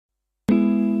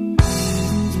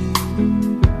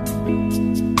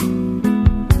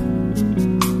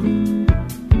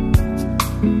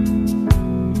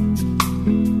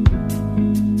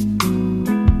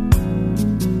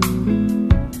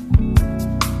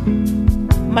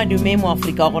madume mo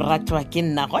Afrika go ratwa ke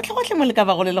nna gotlhe mo le ka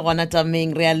ba go le gona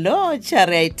tameng re a lotšha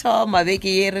re a ithoma beke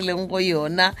ye re leng go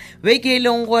yona beke e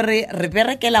leng gore re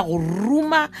berekela go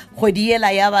ruma kgwedi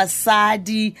ela ya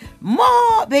basadi mo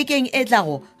bekeng e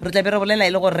tlago re tla be re bolela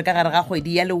ile gore re ka gare ga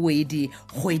kgwedi ya lewedi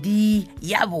kgwedi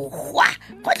ya bogwa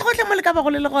gotlhe mo le ka ba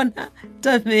go le gona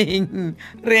tameng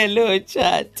re a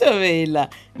lotšha tobela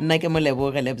nna ke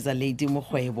moleboge lebza lady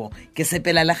mokgwebo ke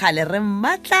sepela le gale re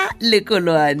mmatla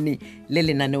lekolwane le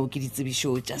lenaneo ke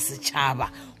ditsebišo tša setšhaba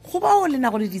go ba o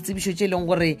lena go le ditsebišo tše leng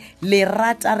gore le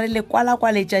rata re le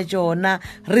kwala-kwaletša tšona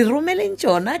re romeleng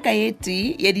tšona ka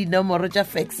eti ya dinomoro tša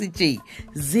fax tše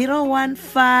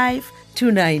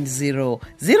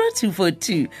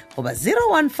 015-290-0242 goba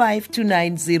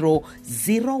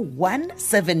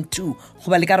 015-290-0172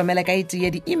 goba le ka romela ka eti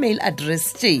ya di-email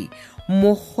address tše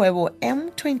mokgwebo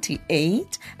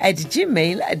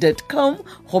m28@gmail.com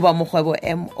goba mokgwebo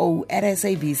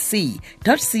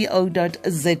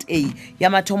mo@sabc.co.za ya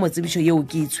mathomo tsebišo yeo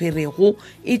ke itshwerego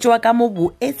e tšwa ka mo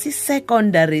boetsi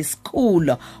secondary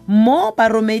school mo ba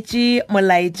rometše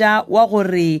molaetša wa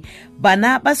gore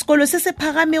bana ba sekolo se se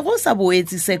phagamego sa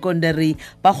boetsi secondary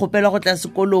ba kgopelwa go tla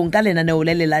sekolong ka lenaneo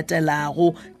le le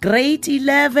latelago grade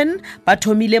 11 ba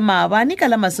thomile maabane ka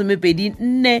la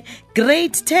 24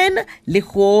 grade 10 le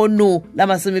gono la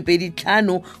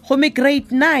 25 gomme grade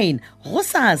 9 go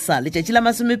sasa letšatši la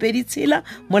 26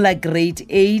 mo la grade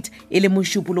 8 e le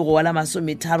mošupologo wa la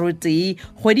 31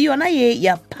 kgwedi yona ye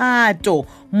ya Phato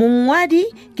mongwadi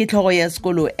ke tlhogo ya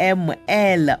sekolo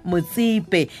ML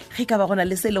Motsipe ge ka ba gona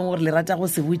le se leng gore le rata go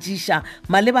se botšiša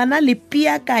malebana le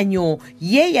peakanyo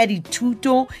ye ya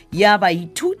dithuto ya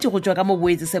baithuti go tšwa ka mo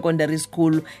boetsi secondary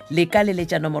school le ka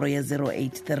leletša nomoro ya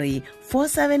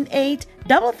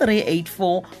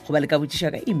 083-478-3384 goba le ka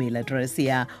botšiša ka email address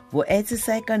ya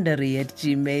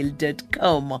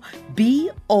boetsisecondary@gmail.com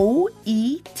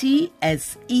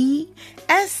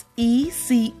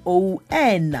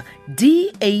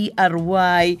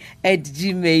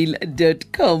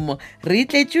boetsecondary@gmail.com re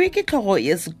tletšwe ke tlhogo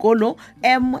ya sekolo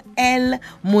ML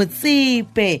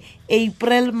Motsipe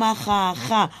April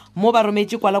Magaga mo ba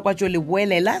rometše kwala-kwatšo le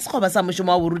boelela sekgoba sa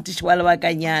mošomo wa borutiši wa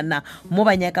lebakanyana mo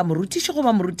ba nyaka morutiši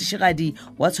goba morutišigadi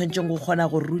wa tshwantseng go kgona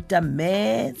go ruta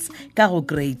maths ka go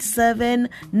grade 7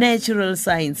 natural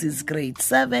sciences grade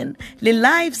 7 le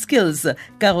life skills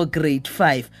ka go grade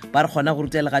 5 ba re kgona go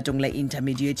ruta legatong la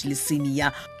intermediate le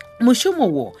senior mošomo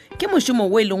wo ke mošomo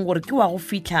wo e leng gore ke wa go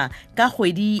fitla ka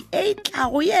kgwedi e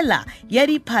tlago yela ya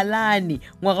diphalane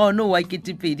ngwaga ono wa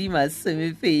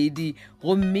 2020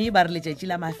 gomme ba re letšatši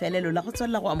la mafelelo la go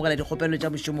tswelela go amogela dikgopelo tša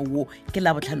mošomo wo ke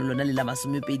la botlhano lona le la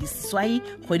 27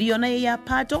 kgwedi yona ye ya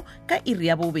Phato ka iri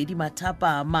ya bobedi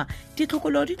mathapama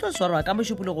ditlhokolo di tlo swarwa ka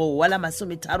mošupologo wa la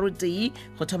 31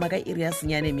 go thoma ka iri ya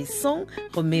senyane mesong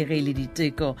gomme ge le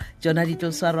diteko tšona di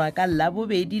tlo swarwa ka la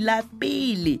bobedi la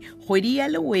pele kgwedi ya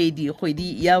lewedi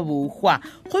kgwedi ya bogwa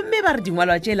gomme ba re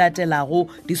dingwalwa tše latelago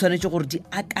di swanetše gore di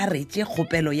akaretše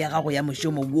kgopelo ya gago ya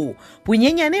mošomo wo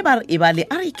bonyenyane ba re e ba le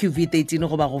RQV 13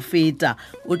 goba go feta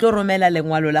o tlo romela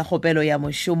lengwalo la kgopelo ya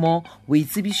mošomo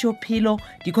boitsebišo phelo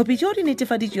dikopi tšeo di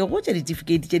netefaditšego tša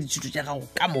ditifikeiti tša dithuto tša gago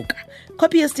ka moka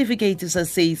copy ya certificate sa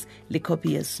SACE le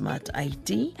copy ya smart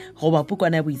ID goba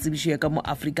pukwana ya boitsebišo ya ka mo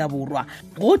Afrika Borwa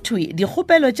go thwe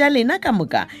dikgopelo tša lena ka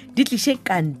moka di tliše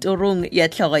kantorong ya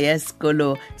tlhogo ya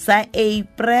sekolo sa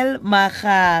April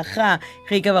Magaga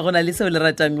ge ka ba gona le seo le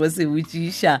ratang go se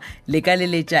botšiša le ka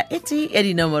leletša eti ya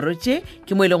dinomoro tše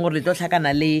ke mo e leng gore le tlo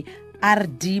tlhakana le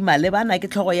RD malebana ke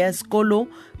tlhogo ya sekolo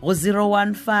go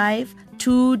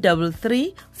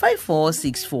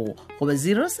 015-233-5464 goba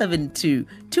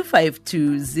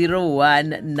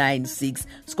 072-252-0196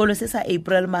 sekolo se sa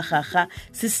April Magaga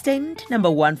se stand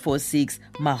number 146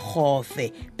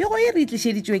 Magofe pego e re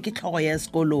tlišeditšwe ke tlhogo ya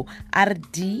sekolo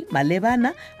RD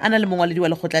malebana a na le mongwaledi wa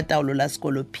lekgotla taolo la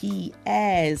sekolo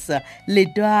PS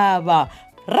Ledwaba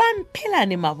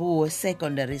Ramphelane Maboe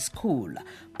Secondary School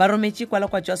ba rometše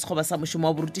kwala-kwatšo sekgoba sa mošomo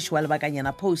wa borutiši wa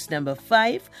lebakanyana post number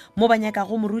 5 mo ba nyaka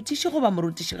go morutiši goba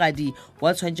morutišigadi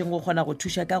wa tshwantseng go kgona go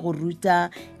thuša ka go ruta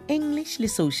English le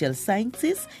social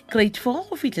sciences grade 4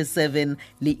 go fihle 7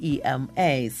 le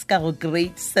EMS ka go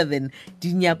grade 7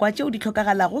 dinyakwa tšeo di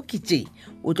tlhokagalago ke tše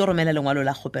o tlo romela lengwalo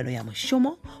la kgopelo ya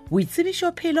mošomo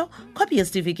boitsebišo phelo copy ya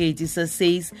certificate sa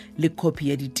SACE le copy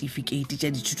ya ditifikeiti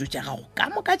tša dithuto tša gago ka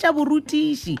moka tša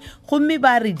borutiši gomme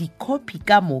ba re dikopi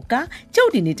ka moka tšeo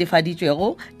di di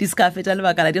netefaditšwego di ska feta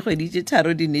lebaka la dikgwedi tše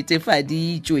tharo di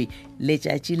netefaditšwe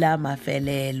letšatši la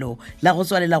mafelelo la go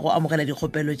tswalela go amogela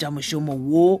dikgopelo tša mošomo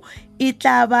wo e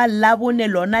tla ba la bone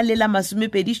lona le la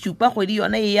 27 kgwedi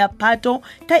yona ye ya Phato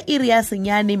ka iri ya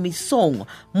senyane mesong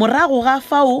morago ga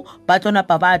fao ba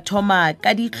tlonapa ba thoma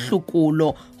ka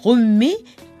dihlokolo gomme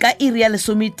ka iri ya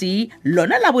 11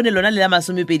 lona la bone lona le la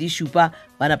 27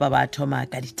 bana ba thoma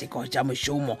ka diteko tša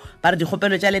mošomo ba re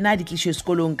dikgopelo tša lena di tlišwe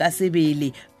sekolong ka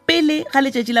sebele pele ga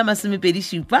letšatši la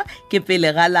 27 ke pele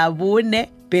ga la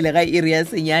bone pele ga iri ya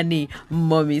senyane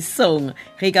mo mesong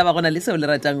ge ka ba gona le seo le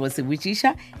ratang go se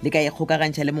botšiša le ka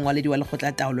ikgokagantšha le mongwaledi wa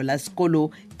lekgotla taolo la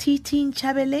sekolo TT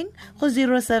Nchabeleng go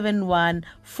 071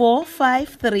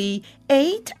 453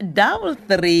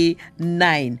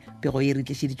 8339 pego e re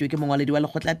tlišeditšwe ke mongwaledi wa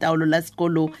lekgotla taolo la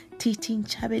sekolo TT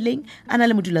Nchabeleng a na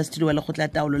le modulasetulo wa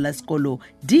lekgotla taolo la sekolo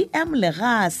DM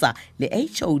Legasa le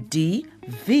HOD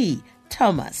V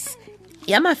Thomas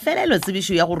ya mafelelo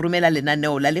tsebišo ya go romela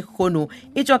lenaneo la lekgono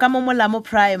e tšwa ka mo Molamo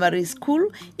Primary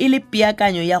School e le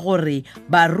peakanyo ya gore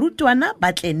barutwana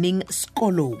ba tleneng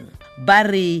sekolong ba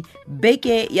re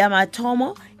beke ya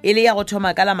mathomo e le ya go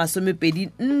thoma ka la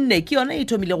 24 ke yona e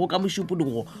thomilego ka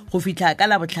mošupologo go fihla ka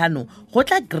la botlhano go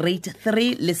tla grade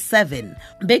 3 le 7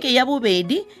 beke ya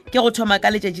bobedi ke go thoma ka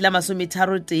letšatši la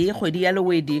 31 kgwedi ya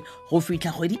lewedi go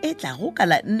fihla kgwedi e tlago ka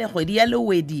la 4 kgwedi ya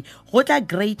lewedi go tla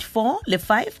grade 4 le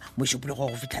 5 mošupologo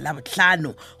go fihla la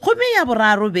botlhano gomme ya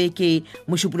boraro beke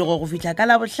mošupologo go fihla ka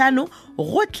la botlhano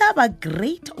go tla ba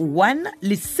grade 1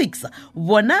 le 6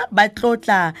 bona ba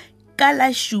tlotla ka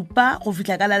la šupa go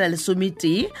fihla ka la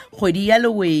 11 kgwedi ya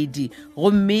lewedi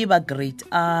gomme ba grade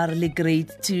R le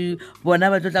grade 2 bona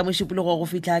ba tlotla mošupologo go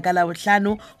fihla ka la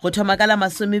botlhano go thoma ka la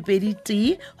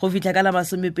 21 go fihla ka la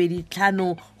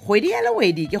 25 kgwedi ya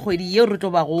lewedi ke kgwedi yeo re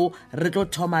tlo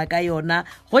thoma ka yona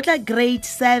go tla grade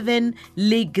 7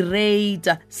 le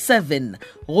grade 7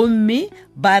 gomme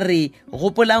ba re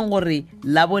gopolang gore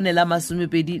la bone la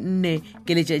 24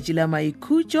 ke letšatši la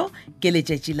maikhutšo ke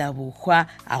letšatši la bokgwa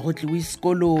a go tliwe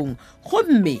sekolong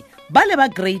gomme ba le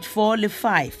ba grade 4 le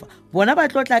 5 bona ba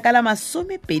tlotla ka la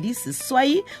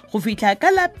 28 go fihla ka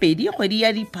la 2 kgwedi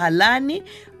ya Diphalane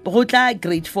go tla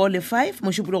grade 4 le 5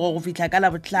 mošupologo go fihla ka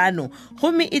la botlhano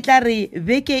gomme e tla re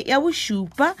beke ya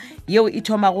bošupa yeo e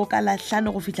thomago ka la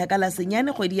 5 go fihla ka la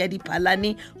senyane kgwedi ya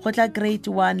Diphalane go tla grade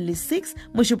 1 le 6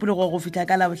 mošupologo go fihla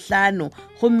ka la botlhano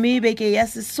gomme beke ya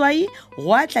seswai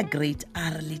go tla grade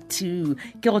R le 2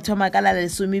 ke go thoma ka la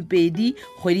 12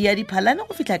 kgwedi ya Diphalane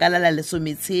go fihla ka la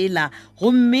 16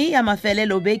 gomme ya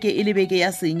mafelelo beke e le beke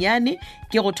ya senyane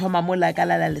ke go thoma mola ka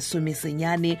la 10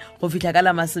 senyane go fihla ka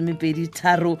la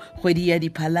 23 kgwedi ya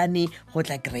Diphalane go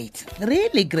tla grade 3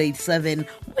 le grade 7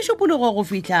 mošupologo go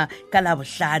fihla ka la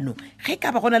bohlano ge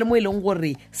ka ba gona le mo e leng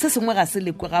gore se sengwe ga se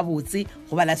lekwe gabotse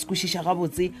go ba la sekwešiša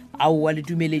gabotse ao wa le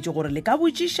dumeletše gore le ka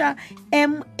botšiša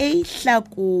MA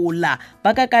Hlakola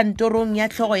ba ka kantorong ya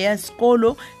tlhogo ya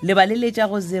sekolo le ba leletša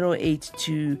go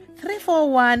 082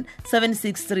 341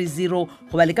 7630 go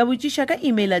ba le ka botšiša ka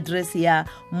email address ya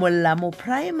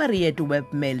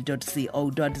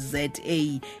molamoprimary@webmail.co.za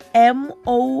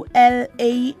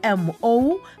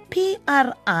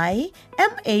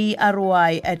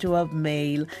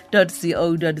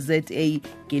molamoprimary@webmail.co.za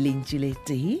ke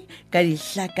lentšhilete ka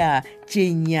dihlaka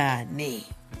tše nnyane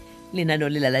lenaneo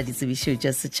le la ditsebišo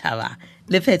tša setšhaba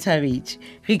le phethagetše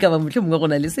ge ka ba motlho mongwe go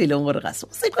na le se e leng gore ga se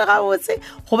go sekwe gabotse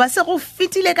goba se go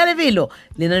fetile ka lebelo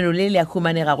lenaneo le le ya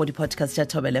humanega go di-podcast tša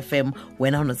Thobel FM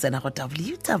wena go no tsena go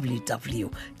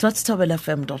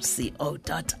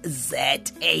www.thobelfm.co.za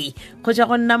go tša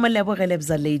go nna molebogele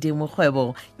bza lady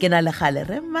mokgwebo ke na le gale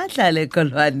re maatla le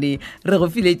kolwane re go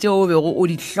file tšeo o bego o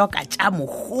di hloka tša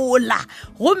mogola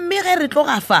gomme ge re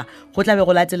tlogafa go tlabe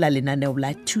go latela lenaneo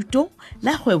la thuto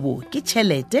la kgwebo ke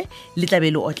tšhelete le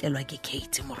tlabe le otlelwa ke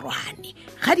Kate Morwane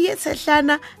ga di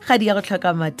etsehlana ga di ya go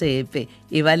tlhoka matepe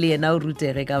e ba le yena o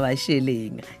rutege ka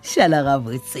bašeleng šala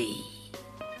gabotse.